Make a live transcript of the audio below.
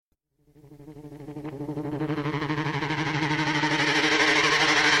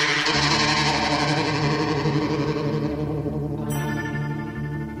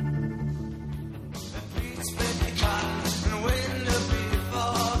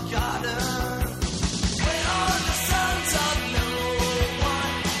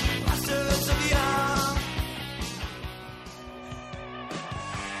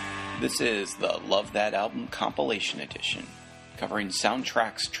This is the Love That Album Compilation Edition, covering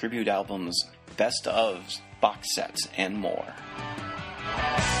soundtracks, tribute albums, best ofs, box sets, and more.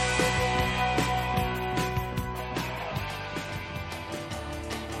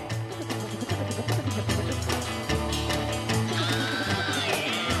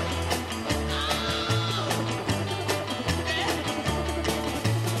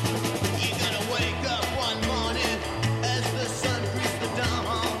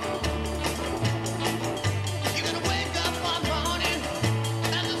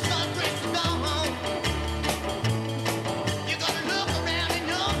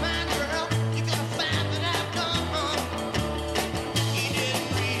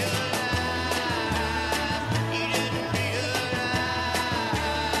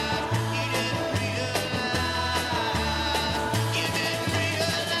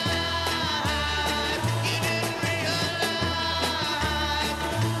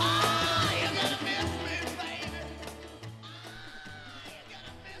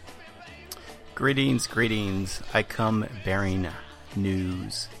 Greetings. I come bearing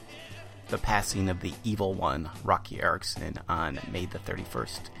news. The passing of the evil one, Roky Erickson, on May the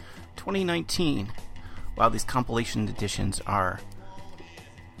 31st, 2019. While these compilation editions are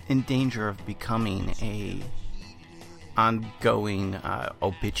in danger of becoming a ongoing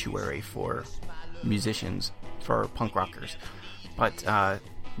obituary for musicians, for punk rockers. But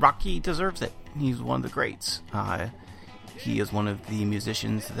Roky deserves it. He's one of the greats. He is one of the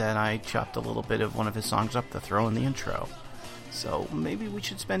musicians that I chopped a little bit of one of his songs up to throw in the intro. So maybe we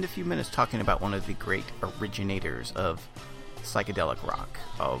should spend a few minutes talking about one of the great originators of psychedelic rock,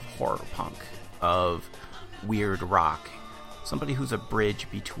 of horror punk, of weird rock. Somebody who's a bridge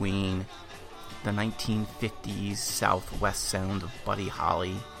between the 1950s Southwest sound of Buddy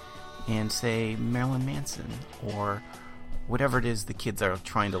Holly and, say, Marilyn Manson, or whatever it is the kids are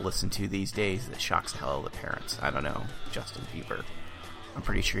trying to listen to these days that shocks the hell out of the parents. I don't know, Justin Bieber. I'm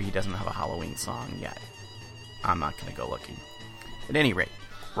pretty sure he doesn't have a Halloween song yet. I'm not going to go looking. At any rate,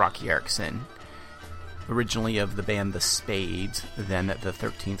 Roky Erickson, originally of the band The Spades, then the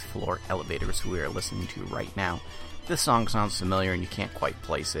 13th Floor Elevators, who we are listening to right now. This song sounds familiar and you can't quite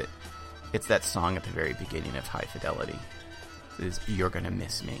place it. It's that song at the very beginning of High Fidelity. It is You're Gonna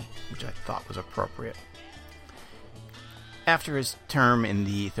Miss Me, which I thought was appropriate. After his term in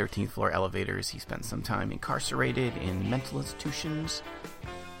the 13th Floor Elevators, he spent some time incarcerated in mental institutions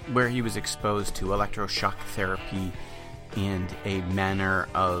where he was exposed to electroshock therapy and a manner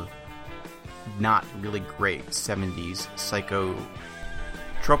of not really great 70s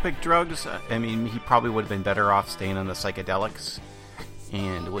psychotropic drugs. I mean, he probably would have been better off staying on the psychedelics,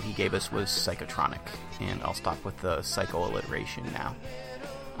 and what he gave us was Psychotronic, and I'll stop with the psycho-alliteration now.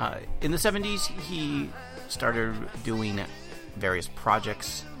 In the 70s, he started doing various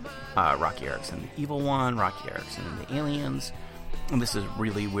projects. Roky Erickson, the Evil One, Roky Erickson and the Aliens. And this is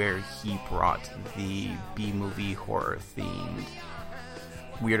really where he brought the B-movie horror-themed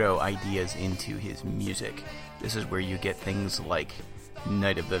weirdo ideas into his music. This is where you get things like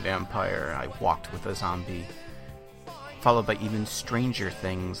Night of the Vampire, I Walked with a Zombie, followed by even stranger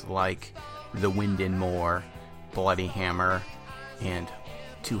things like The Wind and More, Bloody Hammer, and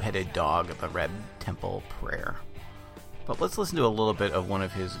Two-Headed Dog, The Red Temple Prayer. But let's listen to a little bit of one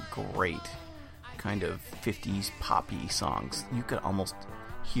of his great kind of 50s poppy songs. You could almost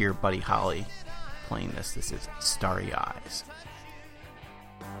hear Buddy Holly playing this. This is Starry Eyes.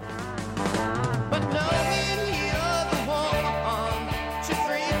 But knowing you're the one to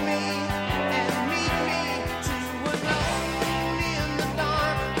free me and meet me to alone in the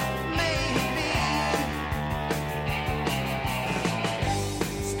dark, maybe.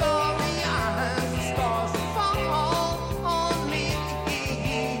 Starry eyes, the stars will fall on me.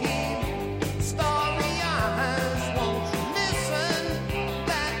 Starry eyes, won't you listen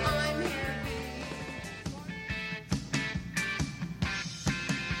that I'm here?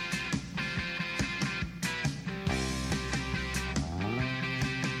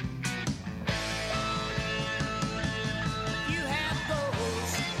 You have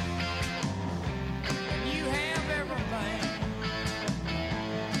goals, and you have everything.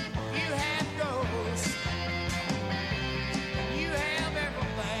 You have goals, and you have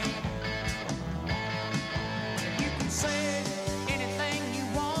everything. You can say anything you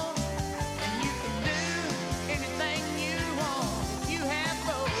want, and you can do anything you want. You have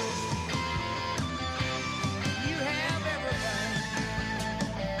goals, you have everything.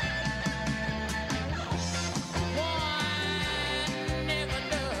 One never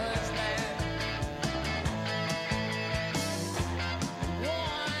does that.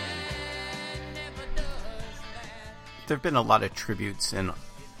 One never does that. There have been a lot of tributes and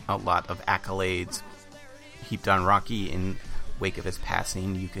a lot of accolades heaped on Rocky in wake of his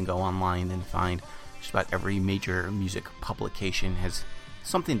passing. You can go online and find just about every major music publication has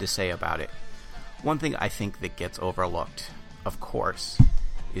something to say about it. One thing I think that gets overlooked, of course,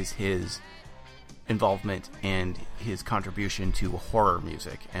 is his involvement and his contribution to horror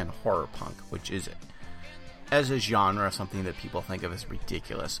music and horror punk, which is, as a genre, something that people think of as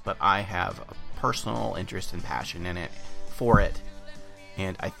ridiculous, but I have a personal interest and passion in it, for it,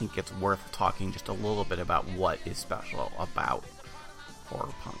 and I think it's worth talking just a little bit about what is special about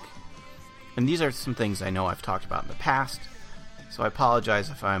horror punk. And these are some things I know I've talked about in the past, so I apologize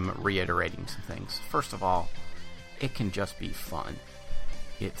if I'm reiterating some things. First of all, it can just be fun.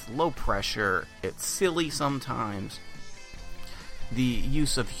 It's low pressure, it's silly sometimes. The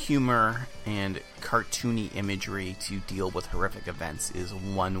use of humor and cartoony imagery to deal with horrific events is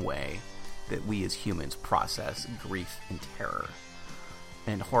one way that we as humans process grief and terror.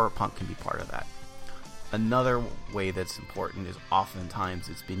 And horror punk can be part of that. Another way that's important is oftentimes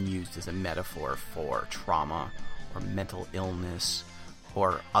it's been used as a metaphor for trauma or mental illness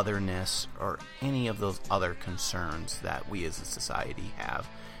or otherness or any of those other concerns that we as a society have.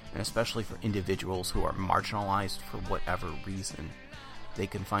 And especially for individuals who are marginalized for whatever reason, they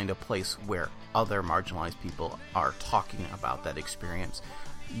can find a place where other marginalized people are talking about that experience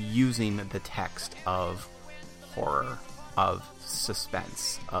using the text of horror, of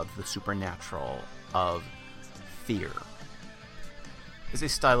suspense, of the supernatural, of fear. As a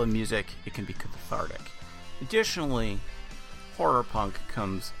style of music, it can be cathartic. Additionally, horror punk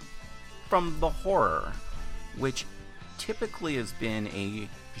comes from the horror, which typically has been a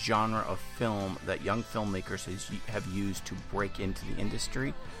genre of film that young filmmakers have used to break into the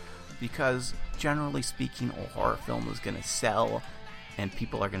industry, because generally speaking, a horror film is going to sell and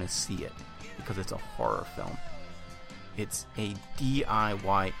people are going to see it because it's a horror film. It's a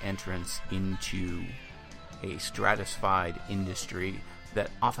DIY entrance into a stratified industry that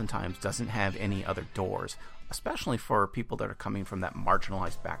oftentimes doesn't have any other doors, especially for people that are coming from that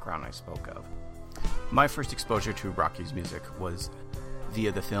marginalized background I spoke of. My first exposure to Rocky's music was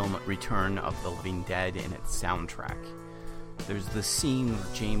via the film Return of the Living Dead and its soundtrack. There's the scene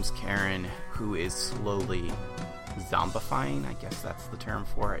with James Karen, who is slowly zombifying, I guess that's the term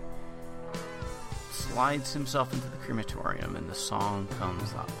for it, slides himself into the crematorium and the song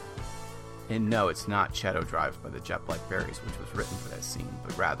comes up. And no, it's not Shadow Drive by the Jet Blackberries, which was written for that scene,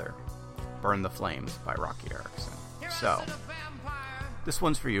 but rather Burn the Flames by Rocky Erickson. So, this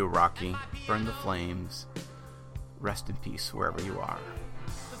one's for you, Rocky. Burn the flames. Rest in peace wherever you are.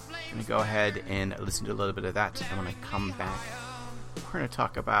 I'm going to go ahead and listen to a little bit of that, and when I come back, we're going to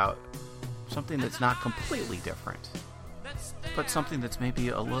talk about something that's not completely different, but something that's maybe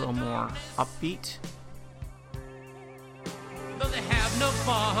a little more upbeat. Though they have no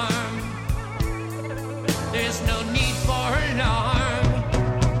farm, there's no need for alarm.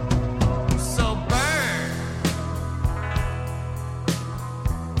 So burn.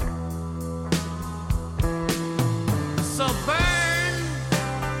 So burn.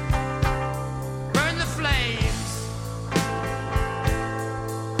 Burn the flames.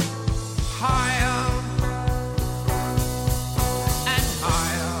 Higher and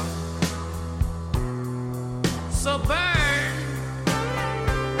higher. So burn.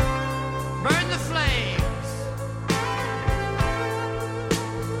 Burn the flames.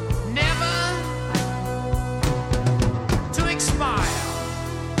 Never to expire.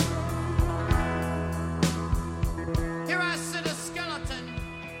 Here I sit a skeleton.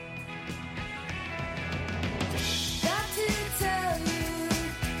 Got to tell you,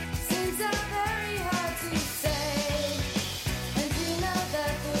 things are very hard to say, and you know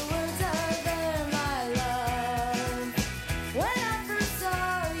that the words are there, my love. When I first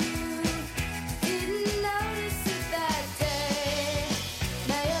saw you, didn't notice it that day.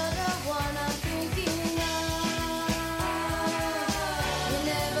 Now you're the one I'm thinking of. You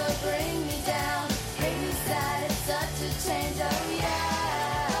never bring me down, make me sad. It's such a change, oh yeah.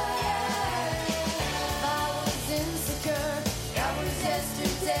 If I was insecure, that was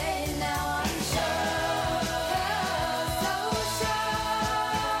yesterday. Now I'm sure, so sure.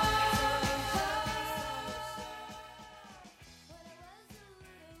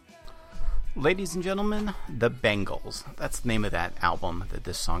 Ladies and gentlemen, The Bangles. That's the name of that album that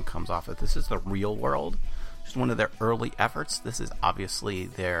this song comes off of. This is The Real World. Just one of their early efforts. This is obviously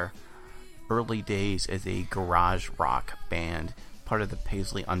their early days as a garage rock band, part of the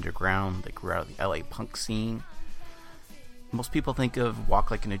Paisley Underground that grew out of the LA punk scene. Most people think of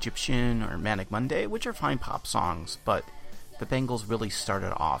Walk Like an Egyptian or Manic Monday, which are fine pop songs, but the Bangles really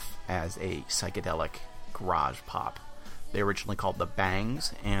started off as a psychedelic garage pop They were originally called the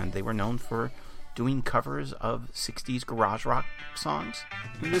Bangs, and they were known for doing covers of 60s garage rock songs.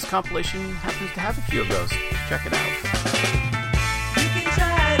 And this compilation happens to have a few of those. Check it out. You can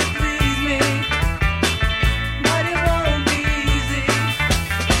try to please me, but it won't be easy.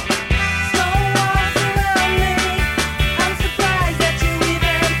 Stone walls around me, I'm surprised that you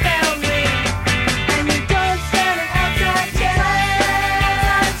even found me. And you don't stand an outside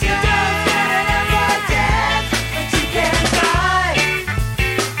chance. You don't stand an outside chance, but you can try.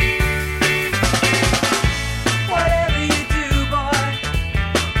 Whatever you do, boy,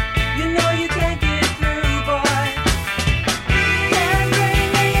 you know you can't get through, boy. Can't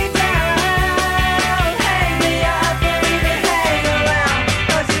bring me down, hang me up, or even hang around.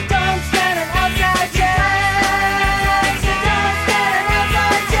 'Cause you don't stand an outside chance. You don't stand an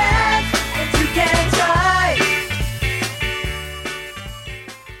outside chance, but you can try.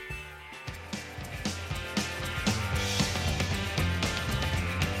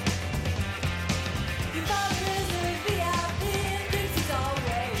 Your father is a VIP and thinks he's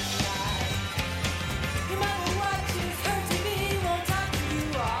always right. Your mama watches her TV, won't talk to you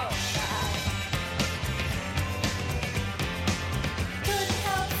all night. Couldn't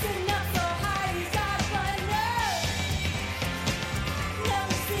help sitting up so high, he's got a funny nerve.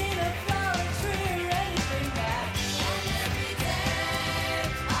 Never seen a flower tree or anything that. And every day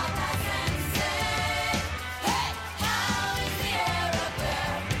I'll pass and say, hey, how is the air up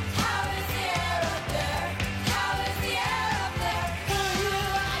there? How is the air up there? How is the air up there? For you,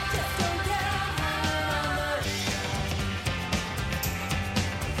 I just don't care how much.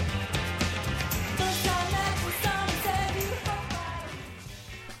 First I met you, someone said you hope I.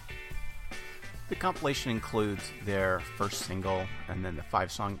 The compilation includes their first single and then the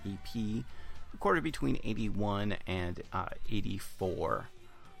 5-song EP, recorded between 81 and 84.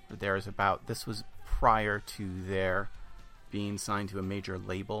 This was prior to their being signed to a major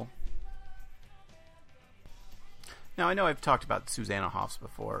label. Now, I know I've talked about Susanna Hoffs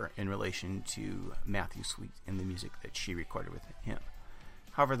before in relation to Matthew Sweet and the music that she recorded with him.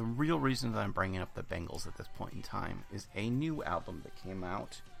 However, the real reason that I'm bringing up the Bengals at this point in time is a new album that came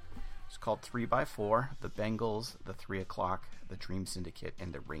out. It's called 3x4, The Bengals, The 3 O'Clock, The Dream Syndicate,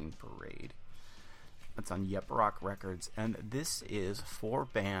 and The Rain Parade. It's on Yep Rock Records, and this is 4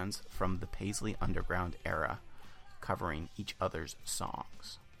 bands from the Paisley Underground era covering each other's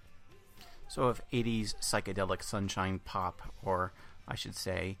songs. So if 80s psychedelic sunshine pop, or I should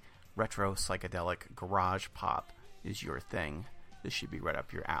say retro psychedelic garage pop, is your thing, this should be right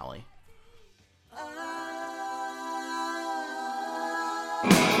up your alley.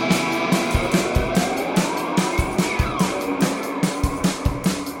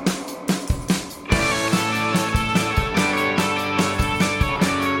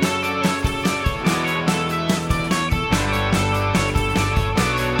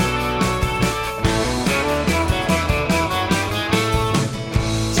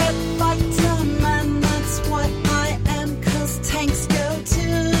 Jet fighter man, that's what I am. 'Cause tanks go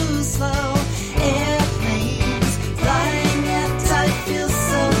too slow. Airplanes flying at I feel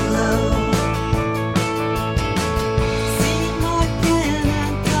so low. See Morgan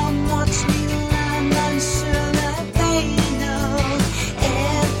and come watch me land. I'm sure that they know.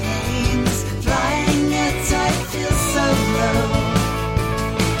 Airplanes flying at I feel so low.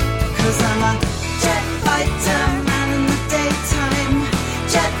 'Cause I'm a jet fighter man in the daytime,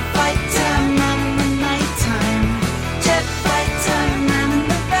 jet fighter man in the nighttime, jet fighter man in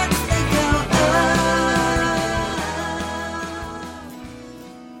the beds they go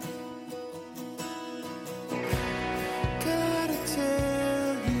Gotta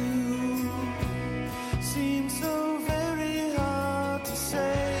tell you, seems so very hard to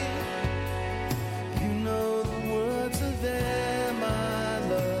say. You know the words are there, my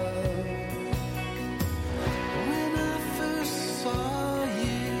love. When I first saw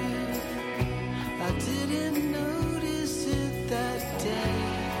you, I didn't notice it that day.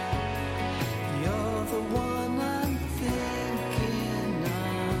 You're the one I'm thinking of.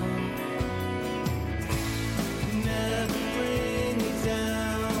 Never bring me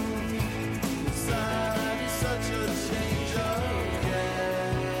down. Inside is such a change of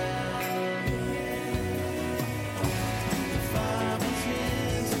If I was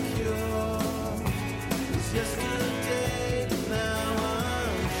insecure, it's yesterday, but now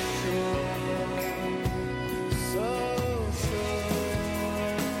I'm sure, so sure.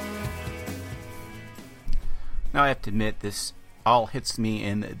 Now I have to admit, this all hits me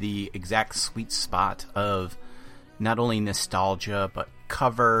in the exact sweet spot of not only nostalgia, but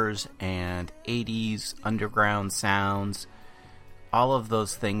covers and 80s underground sounds. all of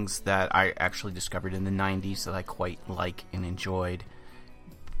those things that I actually discovered in the 90s that I quite like and enjoyed.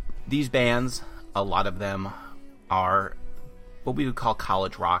 These bands, a lot of them are what we would call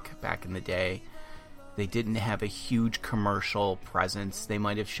college rock back in the day. They didn't have a huge commercial presence. They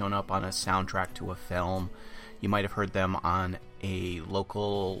might have shown up on a soundtrack to a film. You might have heard them on a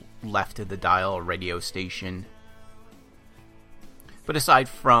local left of the dial radio station. But aside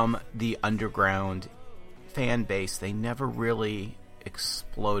from the underground fan base, they never really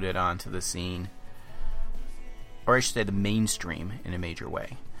exploded onto the scene. Or I should say the mainstream in a major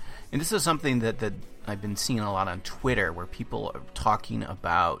way. And this is something that I've been seeing a lot on Twitter, where people are talking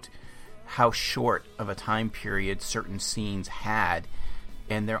about how short of a time period certain scenes had,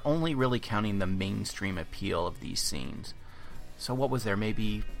 and they're only really counting the mainstream appeal of these scenes. So what was there,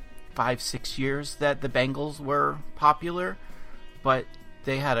 maybe 5-6 years that the Bangles were popular? But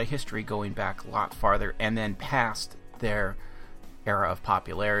they had a history going back a lot farther and then past their era of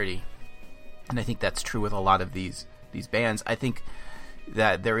popularity. And I think that's true with a lot of these bands. I think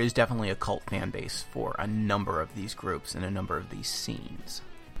that there is definitely a cult fan base for a number of these groups and a number of these scenes.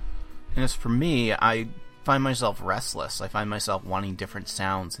 And as for me, I find myself restless. I find myself wanting different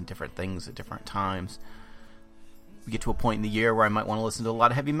sounds and different things at different times. We get to a point in the year where I might want to listen to a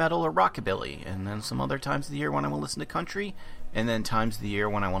lot of heavy metal or rockabilly, and then some other times of the year when I want to listen to country, and then times of the year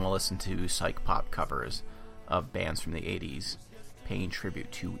when I want to listen to psych pop covers of bands from the 80s, paying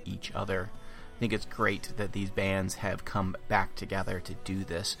tribute to each other. I think it's great that these bands have come back together to do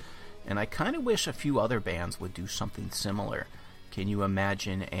this, and I kind of wish a few other bands would do something similar. Can you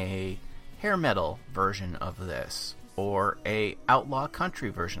imagine a hair metal version of this? Or a outlaw country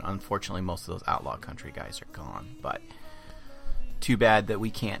version? Unfortunately, most of those outlaw country guys are gone, but too bad that we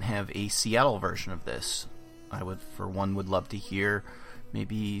can't have a Seattle version of this. I would love to hear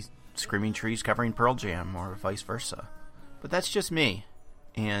maybe Screaming Trees covering Pearl Jam, or vice versa. But that's just me,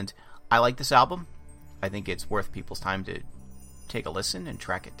 and I like this album. I think it's worth people's time to take a listen and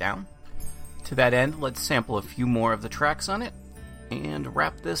track it down. To that end, let's sample a few more of the tracks on it and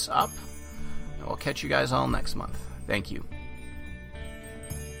wrap this up. I'll catch you guys all next month. Thank you.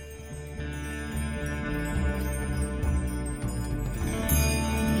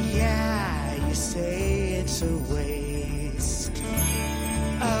 Yeah, you say it's a waste.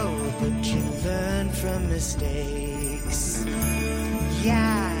 Oh, but you learn from mistakes.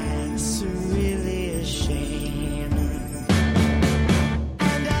 Yeah, it's really a shame.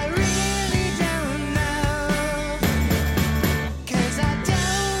 And I really don't know, 'cause I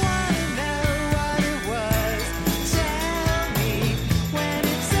don't wanna know what it was. Tell me when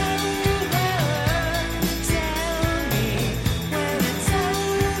it's over. Tell me when it's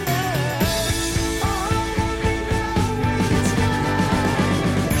over. Oh, let me know when it's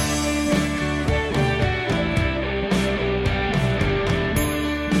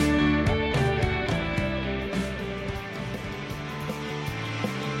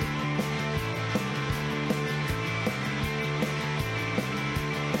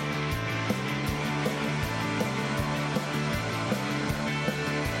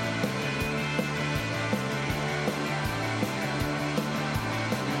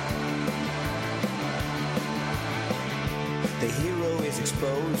The hero is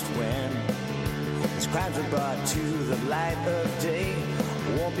exposed when his crimes are brought to the light of day.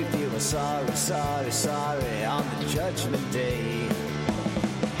 Won't be feeling sorry, sorry, sorry on the judgment day.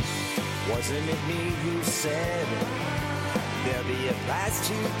 Wasn't it me who said there'll be a price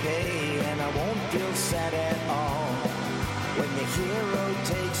to pay, and I won't feel sad at all when the hero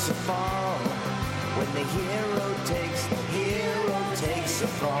takes a fall. When the hero takes a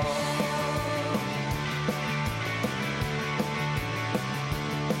fall.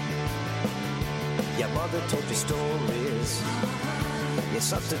 Your mother told you stories. You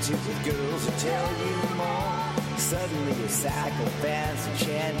substitute with girls who tell you more. Suddenly your psychopaths are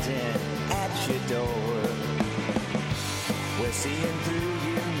chanting at your door. We're seeing through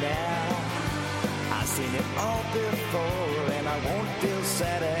you now. I've seen it all before, and I won't feel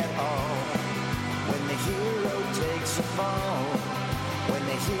sad at all when the hero takes a fall. When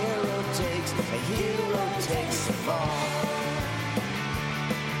the hero takes a fall.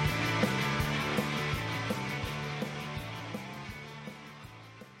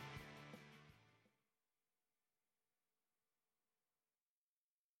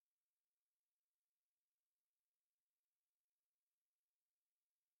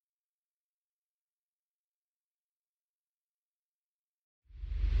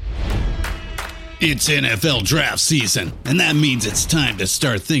 It's NFL draft season, and that means it's time to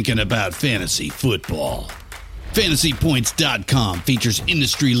start thinking about fantasy football. FantasyPoints.com features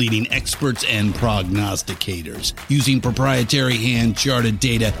industry-leading experts and prognosticators using proprietary hand-charted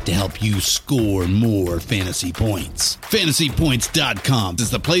data to help you score more fantasy points. FantasyPoints.com is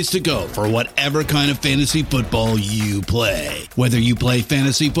the place to go for whatever kind of fantasy football you play. Whether you play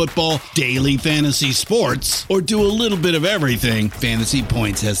fantasy football, daily fantasy sports, or do a little bit of everything, Fantasy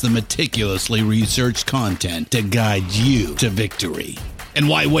Points has the meticulously researched content to guide you to victory. And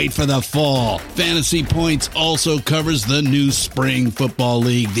why wait for the fall? Fantasy Points also covers the new spring football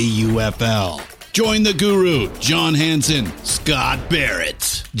league, the UFL. Join the guru, John Hansen, Scott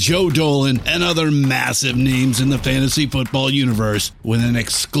Barrett, Joe Dolan, and other massive names in the fantasy football universe with an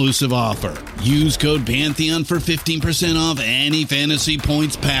exclusive offer. Use code Pantheon for 15% off any Fantasy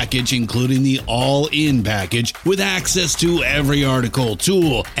Points package, including the all-in package, with access to every article,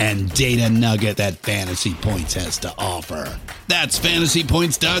 tool, and data nugget that Fantasy Points has to offer. That's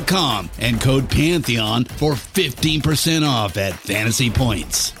FantasyPoints.com and code Pantheon for 15% off at Fantasy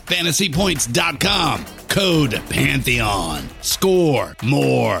Points. FantasyPoints.com, code Pantheon. Score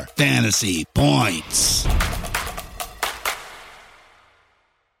more fantasy points.